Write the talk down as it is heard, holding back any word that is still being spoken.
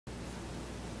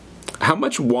How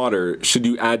much water should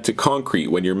you add to concrete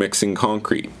when you're mixing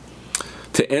concrete?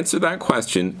 To answer that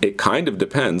question, it kind of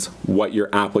depends what your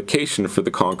application for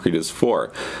the concrete is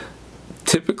for.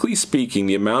 Typically speaking,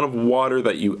 the amount of water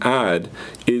that you add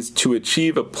is to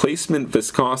achieve a placement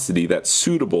viscosity that's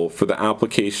suitable for the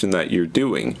application that you're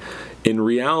doing. In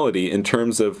reality, in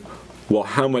terms of, well,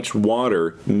 how much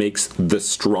water makes the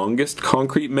strongest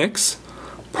concrete mix?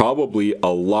 Probably a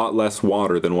lot less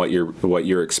water than what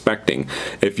you're expecting.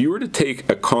 If you were to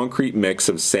take a concrete mix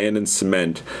of sand and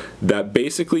cement that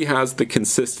basically has the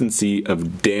consistency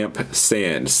of damp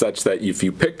sand, such that if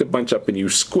you picked a bunch up and you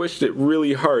squished it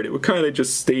really hard, it would kind of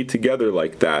just stay together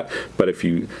like that. But if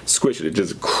you squish it, it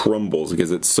just crumbles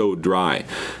because it's so dry.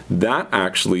 That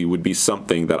actually would be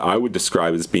something that I would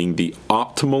describe as being the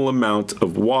optimal amount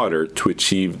of water to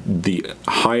achieve the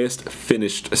highest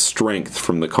finished strength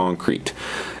from the concrete.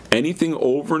 Anything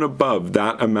over and above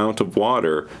that amount of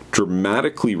water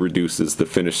dramatically reduces the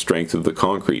finished strength of the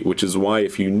concrete, which is why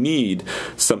if you need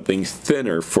something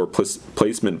thinner for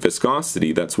placement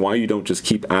viscosity, that's why you don't just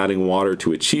keep adding water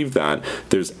to achieve that.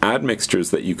 There's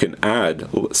admixtures that you can add,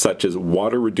 such as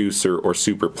water reducer or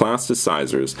super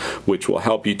plasticizers, which will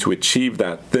help you to achieve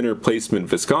that thinner placement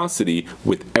viscosity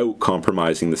without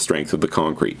compromising the strength of the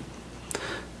concrete.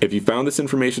 If you found this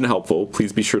information helpful,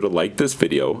 please be sure to like this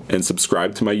video and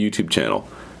subscribe to my YouTube channel.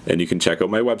 And you can check out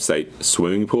my website,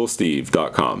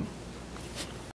 swimmingpoolsteve.com.